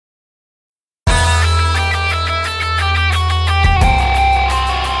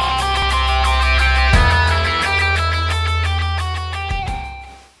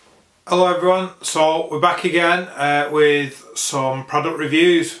Hello everyone, so we're back again with some product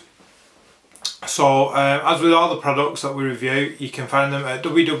reviews. So as with all the products that we review, you can find them at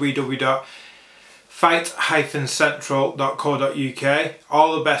www.fight-central.co.uk.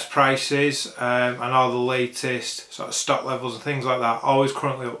 All the best prices and all the latest sort of stock levels and things like that, always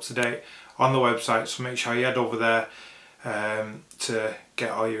currently up to date on the website, so make sure you head over there to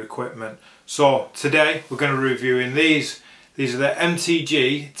get all your equipment. So today we're going to be reviewing these. These are the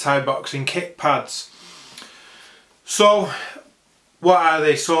MTG Thai boxing kick pads. So what are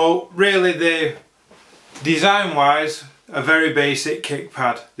they? So really, they design wise a very basic kick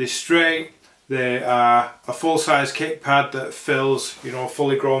pad. They're straight, they are a full-size kick pad that fills, you know, a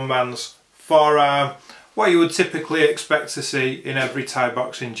fully grown man's forearm, what you would typically expect to see in every Thai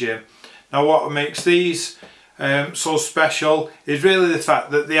boxing gym. Now what makes these so special is really the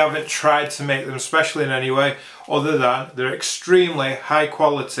fact that they haven't tried to make them special in any way other than they're extremely high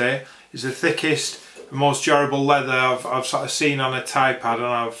quality. It's the thickest, most durable leather I've sort of seen on a Thai pad, and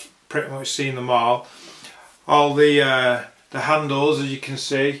I've pretty much seen them all. All the handles, as you can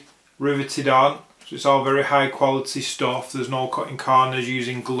see, riveted on, so it's all very high quality stuff. There's no cutting corners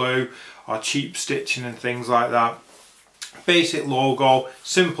using glue or cheap stitching and things like that. Basic logo,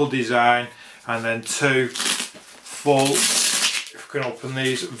 simple design, and then two full, if we can open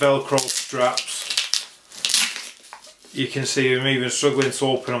these, velcro straps. You can see I'm even struggling to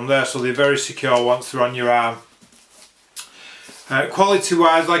open them there, so they're very secure once they're on your arm. Quality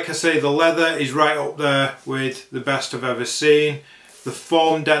wise, like I say, the leather is right up there with the best I've ever seen. The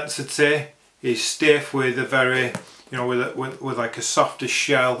foam density is stiff with a very, you know, with like a softer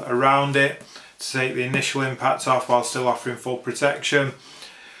shell around it to take the initial impact off while still offering full protection.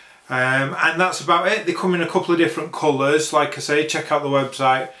 And that's about it. They come in a couple of different colours. Like I say, check out the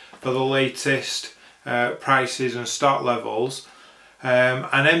website for the latest prices and stock levels. And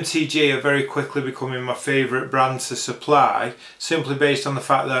MTG are very quickly becoming my favourite brand to supply, simply based on the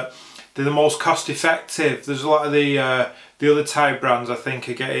fact that they're the most cost effective. There's a lot of the other Thai brands I think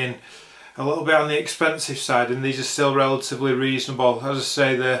are getting a little bit on the expensive side, and these are still relatively reasonable. As I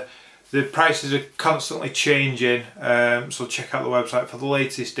say, the prices are constantly changing, so check out the website for the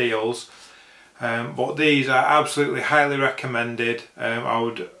latest deals. But these are absolutely highly recommended. I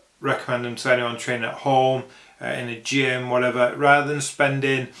would recommend them to anyone training at home, in a gym, whatever. Rather than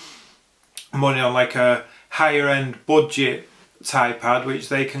spending money on like a higher end budget Thai pad, which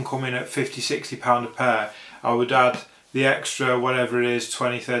they can come in at £50–60 a pair, I would add the extra, whatever it is,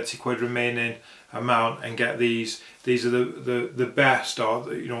 20–30 quid remaining amount and get these. These are the best,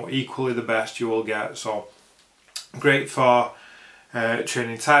 or you know, equally the best you will get. So great for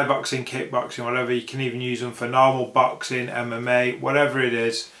training Thai boxing, kickboxing, whatever. You can even use them for normal boxing, MMA, whatever it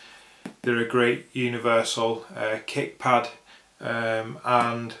is. They're a great universal kick pad,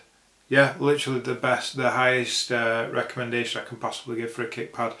 and yeah, literally the best, the highest recommendation I can possibly give for a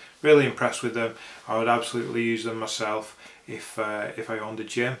kick pad. Really impressed with them. I would absolutely use them myself if I owned a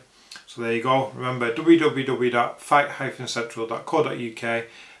gym. So there you go. Remember, www.fight-central.co.uk.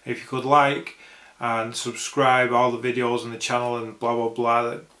 If you could like and subscribe all the videos on the channel and blah blah blah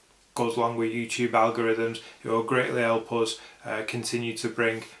that goes along with YouTube algorithms, it will greatly help us continue to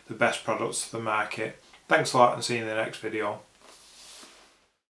bring the best products to the market. Thanks a lot, and see you in the next video.